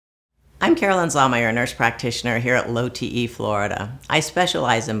I'm Carolyn Zallmeyer, nurse practitioner here at LowTE, Florida. I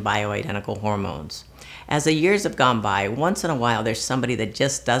specialize in bioidentical hormones. As the years have gone by, once in a while there's somebody that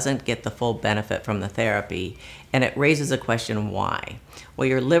just doesn't get the full benefit from the therapy, and it raises a question why. Well,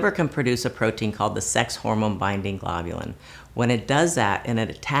 your liver can produce a protein called the sex hormone binding globulin. When it does that and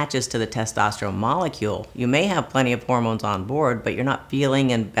it attaches to the testosterone molecule, you may have plenty of hormones on board, but you're not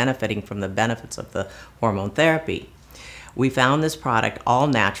feeling and benefiting from the benefits of the hormone therapy. We found this product all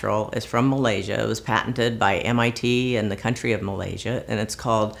natural. It's from Malaysia. It was patented by MIT and the country of Malaysia, and it's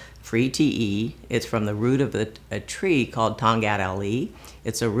called Free TE. It's from the root of a tree called Tongat LE.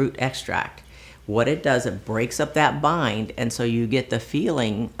 It's a root extract. What it does, it breaks up that bind, and so you get the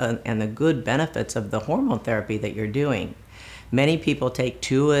feeling and the good benefits of the hormone therapy that you're doing. Many people take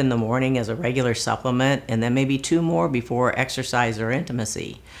 2 in the morning as a regular supplement and then maybe 2 more before exercise or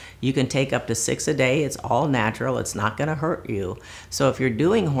intimacy. You can take up to 6 a day. It's all natural. It's not going to hurt you. So if you're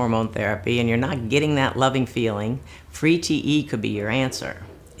doing hormone therapy and you're not getting that loving feeling, Free TE could be your answer.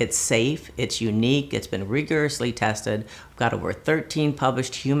 It's safe, it's unique, it's been rigorously tested. We've got over 13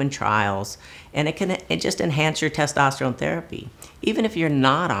 published human trials, and it just enhance your testosterone therapy. Even if you're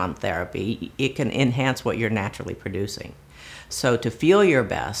not on therapy, it can enhance what you're naturally producing. So to feel your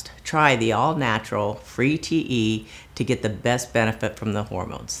best, try the all-natural Free TE to get the best benefit from the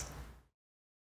hormones.